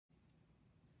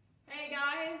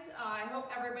guys, I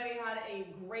hope everybody had a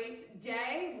great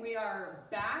day. We are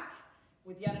back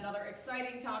with yet another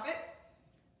exciting topic.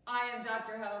 I am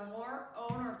Dr. Heather Moore,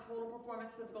 owner of Total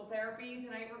Performance Physical Therapy.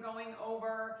 Tonight we're going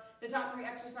over the top 3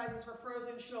 exercises for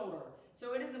frozen shoulder.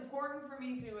 So it is important for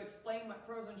me to explain what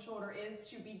frozen shoulder is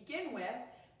to begin with,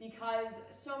 because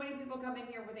so many people come in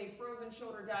here with a frozen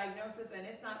shoulder diagnosis and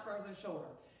it's not frozen shoulder.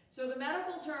 So the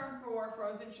medical term for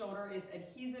frozen shoulder is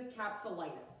adhesive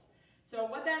capsulitis. So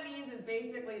what that means is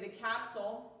basically the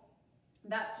capsule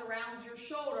that surrounds your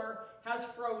shoulder has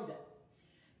frozen.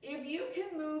 If you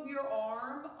can move your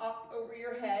arm up over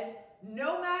your head,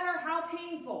 no matter how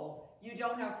painful, you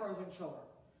don't have frozen shoulder.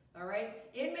 All right?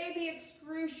 It may be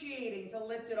excruciating to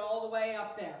lift it all the way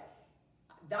up there.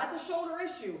 That's a shoulder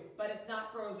issue, but it's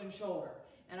not frozen shoulder.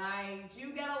 And I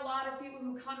do get a lot of people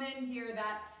who come in here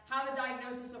that have a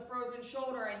diagnosis of frozen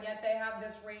shoulder and yet they have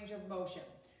this range of motion.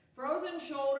 Frozen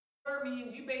shoulder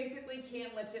means you basically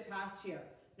can't lift it past here.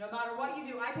 No matter what you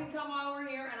do, I can come over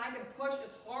here and I can push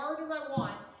as hard as I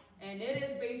want and it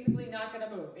is basically not going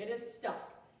to move. It is stuck.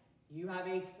 You have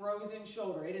a frozen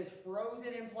shoulder. It is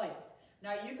frozen in place.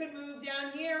 Now you can move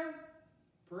down here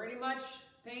pretty much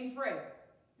pain-free.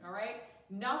 All right?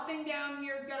 Nothing down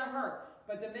here is going to hurt.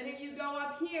 But the minute you go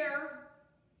up here,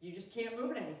 you just can't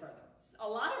move it any further. A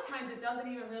lot of times it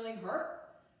doesn't even really hurt.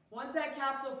 Once that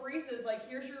capsule freezes, like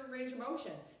here's your range of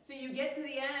motion. So you get to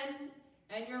the end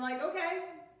and you're like, okay,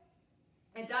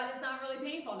 it's not really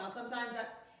painful. Now sometimes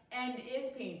that end is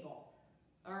painful,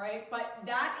 all right? But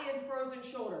that is frozen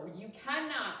shoulder. You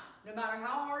cannot, no matter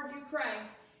how hard you crank,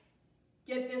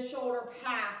 get this shoulder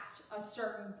past a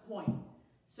certain point.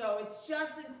 So it's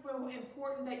just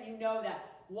important that you know that.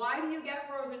 Why do you get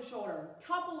frozen shoulder? A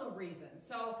couple of reasons.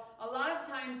 So a lot of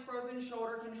times frozen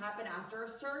shoulder can happen after a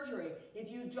surgery.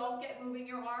 If you don't get moving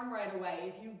your arm right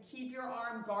away, if you keep your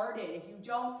arm guarded, if you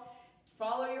don't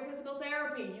follow your physical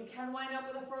therapy, you can wind up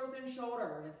with a frozen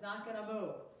shoulder and it's not going to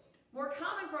move. More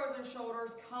common frozen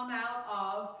shoulders come out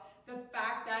of the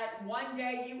fact that one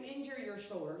day you injure your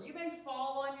shoulder. You may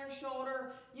fall on your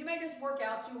shoulder. You may just work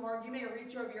out too hard. You may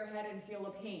reach over your head and feel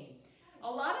a pain. A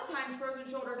lot of times frozen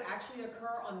shoulders actually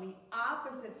occur on the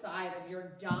opposite side of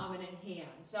your dominant hand.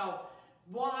 So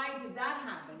why does that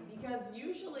happen? Because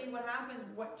usually what happens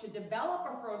to develop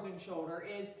a frozen shoulder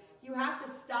is you have to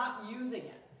stop using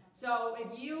it. So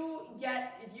if you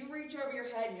reach over your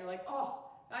head and you're like, oh,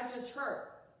 that just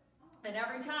hurt. And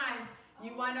every time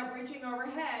you wind up reaching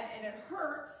overhead and it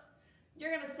hurts,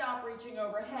 you're going to stop reaching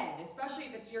overhead, especially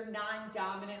if it's your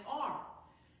non-dominant arm.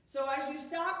 So as you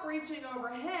stop reaching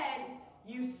overhead,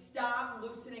 you stop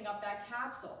loosening up that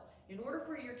capsule. In order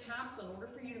for your capsule, in order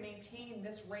for you to maintain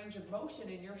this range of motion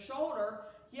in your shoulder,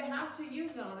 you have to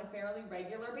use it on a fairly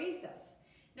regular basis.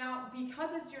 Now,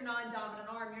 because it's your non-dominant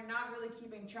arm, you're not really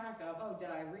keeping track of, oh, did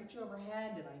I reach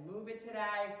overhead? Did I move it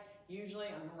today? Usually,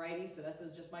 I'm a righty, so this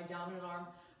is just my dominant arm.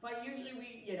 But usually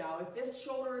if this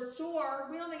shoulder is sore,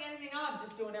 we don't think anything of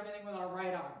just doing everything with our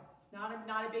right arm.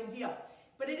 Not a big deal.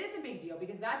 But it is a big deal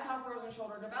because that's how frozen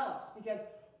shoulder develops. Because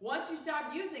once you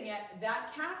stop using it,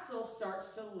 that capsule starts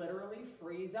to literally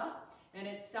freeze up and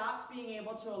it stops being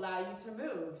able to allow you to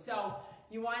move. So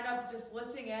you wind up just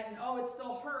lifting it and oh, it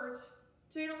still hurts,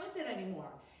 so you don't lift it anymore.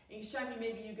 Each time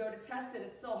maybe you go to test it,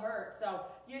 it still hurts. So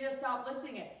you just stop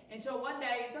lifting it until one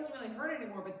day it doesn't really hurt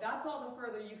anymore, but that's all the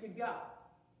further you could go.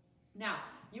 Now,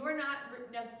 you are not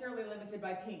necessarily limited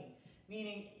by pain,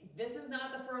 meaning this is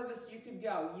not the furthest you could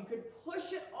go. You could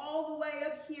push it all the way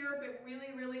up here if it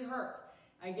really, really hurts.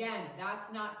 Again,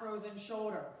 that's not frozen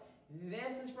shoulder.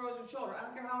 This is frozen shoulder. I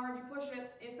don't care how hard you push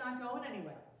it, it's not going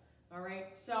anywhere. All right?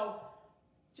 So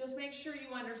just make sure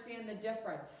you understand the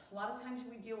difference. A lot of times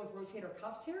we deal with rotator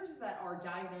cuff tears that are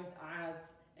diagnosed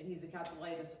as adhesive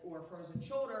capsulitis or frozen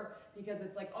shoulder because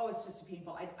it's like, oh, it's just too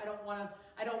painful. I don't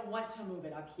want to move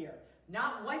it up here.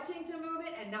 Not wanting to move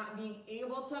it and not being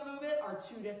able to move it are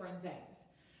two different things.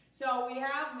 So we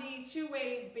have the 2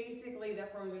 ways basically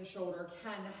that frozen shoulder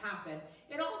can happen.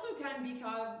 It also can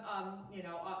become,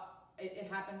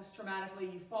 it happens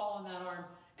traumatically. You fall on that arm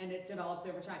and it develops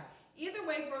over time. Either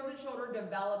way, frozen shoulder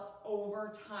develops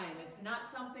over time. It's not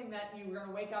something that you're going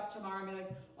to wake up tomorrow and be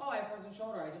like, oh, I have frozen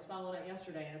shoulder. I just fell on it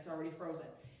yesterday and it's already frozen.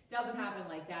 It doesn't happen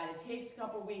like that. It takes a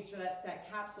couple weeks for that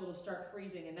capsule to start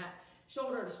freezing and that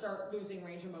shoulder to start losing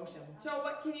range of motion. So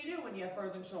what can you do when you have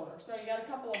frozen shoulder? So you got a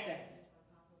couple of things.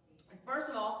 First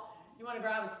of all, you want to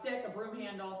grab a stick, a broom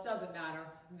handle, doesn't matter.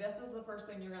 This is the first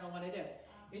thing you're going to want to do,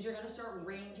 is you're going to start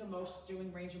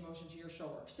doing range of motion to your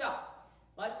shoulder. So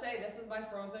let's say this is my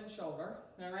frozen shoulder,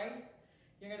 all right?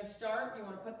 You're going to start, you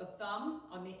want to put the thumb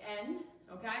on the end,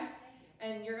 okay?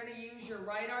 and you're gonna use your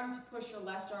right arm to push your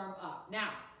left arm up.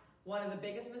 Now, one of the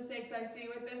biggest mistakes I see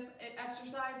with this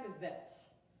exercise is this.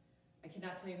 I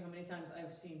cannot tell you how many times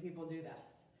I've seen people do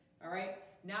this, all right?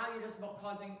 Now you're just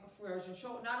causing frozen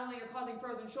shoulder. Not only you're causing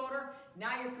frozen shoulder,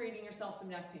 now you're creating yourself some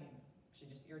neck pain. Actually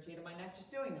just irritated my neck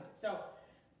just doing that. So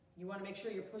you wanna make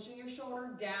sure you're pushing your shoulder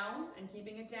down and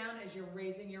keeping it down as you're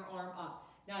raising your arm up.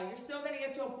 Now you're still gonna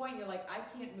get to a point you're like, I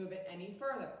can't move it any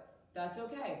further. That's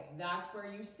okay, that's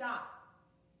where you stop.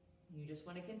 You just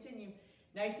wanna continue.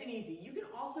 Nice and easy. You can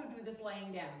also do this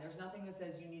laying down. There's nothing that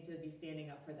says you need to be standing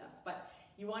up for this, but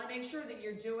you want to make sure that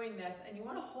you're doing this and you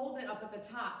want to hold it up at the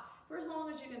top for as long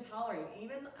as you can tolerate.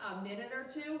 Even a minute or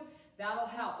two, that'll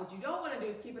help. What you don't want to do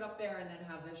is keep it up there and then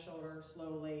have the shoulder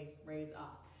slowly raise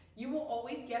up. You will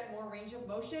always get more range of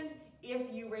motion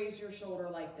if you raise your shoulder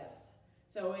like this.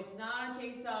 So it's not a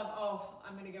case of, oh,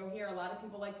 I'm going to go here. A lot of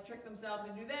people like to trick themselves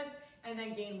and do this and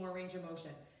then gain more range of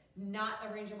motion. Not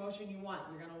the range of motion you want.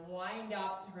 You're going to wind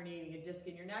up herniating a disc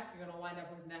in your neck. You're going to wind up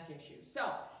with neck issues.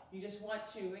 So you just want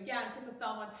to, again, put the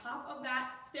thumb on top of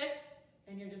that stick,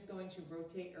 and you're just going to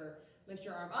rotate or lift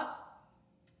your arm up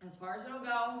as far as it'll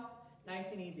go,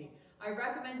 nice and easy. I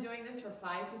recommend doing this for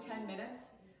 5 to 10 minutes,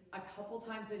 a couple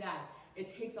times a day. It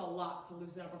takes a lot to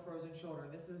loosen up a frozen shoulder.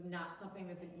 This is not something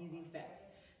that's an easy fix.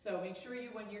 So make sure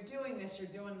when you're doing this, you're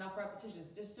doing enough repetitions.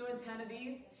 Just doing 10 of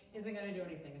these isn't going to do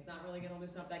anything. It's not really going to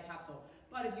loosen up that capsule.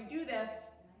 But if you do this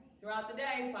throughout the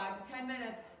day, 5 to 10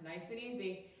 minutes, nice and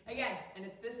easy. Again, and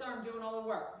it's this arm doing all the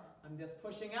work. I'm just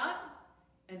pushing up,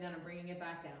 and then I'm bringing it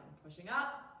back down. Pushing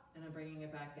up, and I'm bringing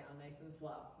it back down, nice and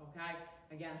slow, okay?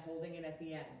 Again, holding it at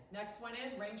the end. Next one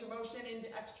is range of motion into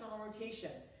external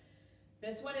rotation.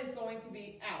 This one is going to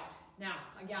be out. Now,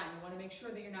 again, you want to make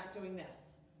sure that you're not doing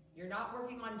this. You're not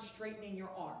working on straightening your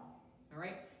arm, all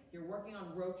right? You're working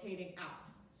on rotating out.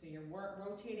 So you're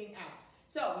rotating out.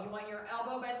 So you want your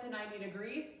elbow bent to 90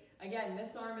 degrees. Again,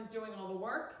 this arm is doing all the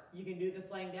work. You can do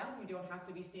this laying down. You don't have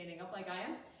to be standing up like I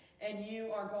am. And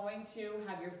you are going to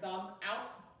have your thumb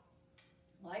out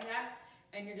like that.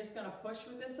 And you're just going to push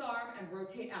with this arm and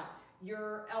rotate out.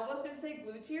 Your elbow is going to stay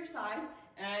glued to your side,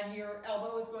 and your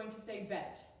elbow is going to stay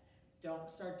bent. Don't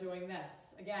start doing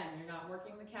this. Again, you're not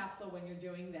working the capsule when you're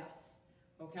doing this.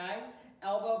 Okay?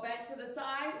 Elbow bent to the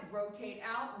side, rotate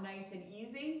out, nice and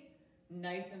easy,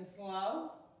 nice and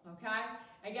slow, okay?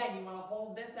 Again, you want to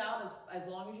hold this out as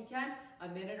long as you can. A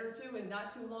minute or two is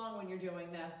not too long when you're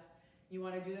doing this. You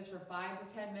want to do this for 5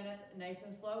 to 10 minutes, nice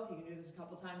and slow. If you can do this a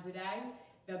couple times a day,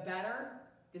 the better.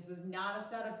 This is not a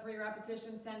set of 3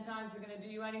 repetitions 10 times is going to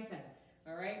do you anything,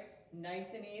 all right? Nice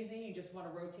and easy. You just want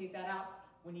to rotate that out.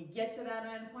 When you get to that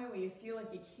end point where you feel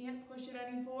like you can't push it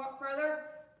any further,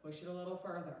 push it a little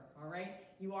further, all right?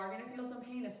 You are going to feel some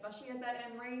pain, especially at that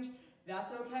end range.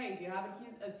 That's okay. If you have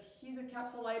adhesive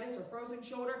capsulitis or frozen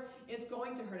shoulder, it's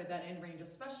going to hurt at that end range,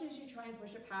 especially as you try and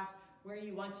push it past where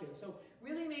you want to. So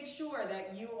really make sure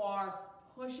that you are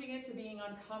pushing it to being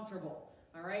uncomfortable,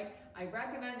 all right? I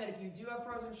recommend that if you do have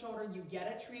frozen shoulder, you get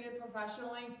it treated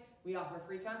professionally. We offer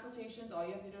free consultations. All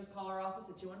you have to do is call our office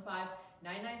at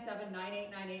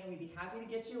 215-997-9898, and we'd be happy to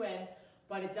get you in.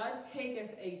 But it does take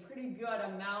us a pretty good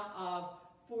amount of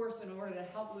force in order to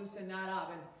help loosen that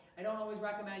up. And I don't always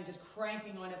recommend just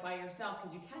cranking on it by yourself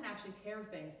because you can actually tear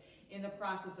things in the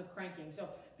process of cranking. So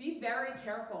be very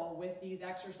careful with these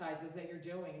exercises that you're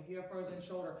doing. If you have frozen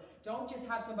shoulder, don't just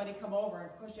have somebody come over and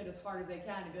push it as hard as they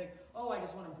can and be like, oh, I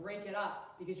just want to break it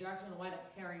up, because you're actually going to wind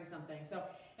up tearing something. So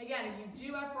again, if you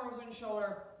do have frozen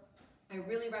shoulder, I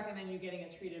really recommend you getting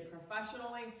it treated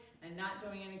professionally and not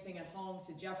doing anything at home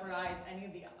to jeopardize any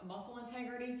of the muscle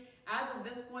integrity. As of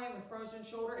this point with frozen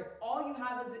shoulder, if all you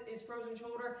have is frozen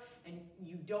shoulder and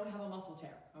you don't have a muscle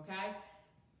tear, okay?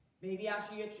 Maybe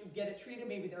after you get it treated,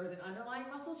 maybe there is an underlying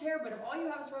muscle tear, but if all you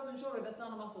have is frozen shoulder, that's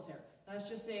not a muscle tear. That's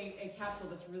just a capsule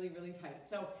that's really, really tight.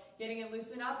 So getting it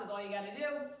loosened up is all you gotta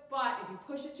do, but if you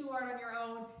push it too hard on your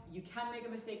own, you can make a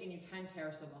mistake and you can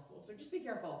tear some muscles. So just be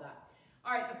careful of that.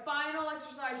 All right, the final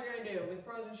exercise you're gonna do with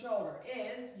frozen shoulder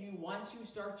is you want to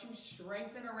start to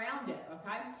strengthen around it,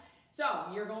 okay? So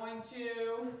you're going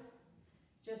to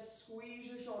just squeeze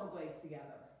your shoulder blades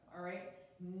together, all right?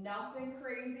 Nothing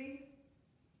crazy.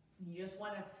 You just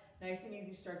want to, nice and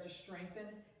easy, start to strengthen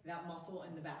that muscle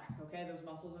in the back, okay? Those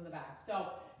muscles in the back.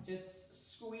 So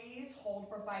just squeeze, hold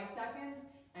for 5 seconds,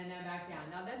 and then back down.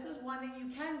 Now this is one that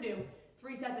you can do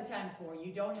 3 sets of 10 for.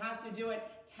 You don't have to do it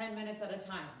 10 minutes at a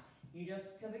time. You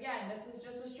just, because again, this is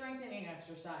just a strengthening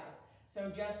exercise. So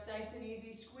just nice and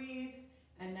easy squeeze,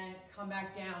 and then come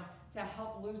back down to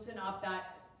help loosen up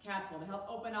that capsule, to help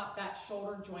open up that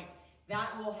shoulder joint.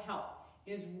 That will help.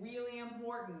 it is really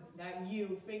important that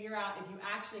you figure out if you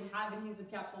actually have adhesive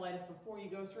capsulitis before you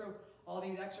go through all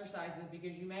these exercises,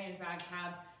 because you may in fact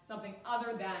have something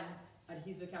other than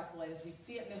adhesive capsulitis. We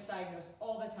see it misdiagnosed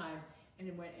all the time,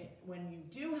 and when you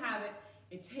do have it,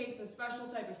 it takes a special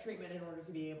type of treatment in order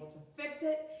to be able to fix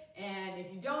it, and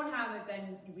if you don't have it,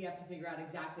 then we have to figure out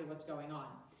exactly what's going on.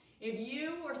 If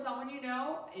you or someone you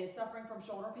know is suffering from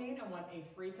shoulder pain and want a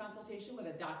free consultation with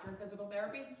a doctor in physical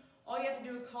therapy, all you have to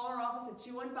do is call our office at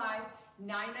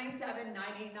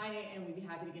 215-997-9898, and we'd be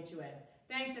happy to get you in.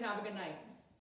 Thanks, and have a good night.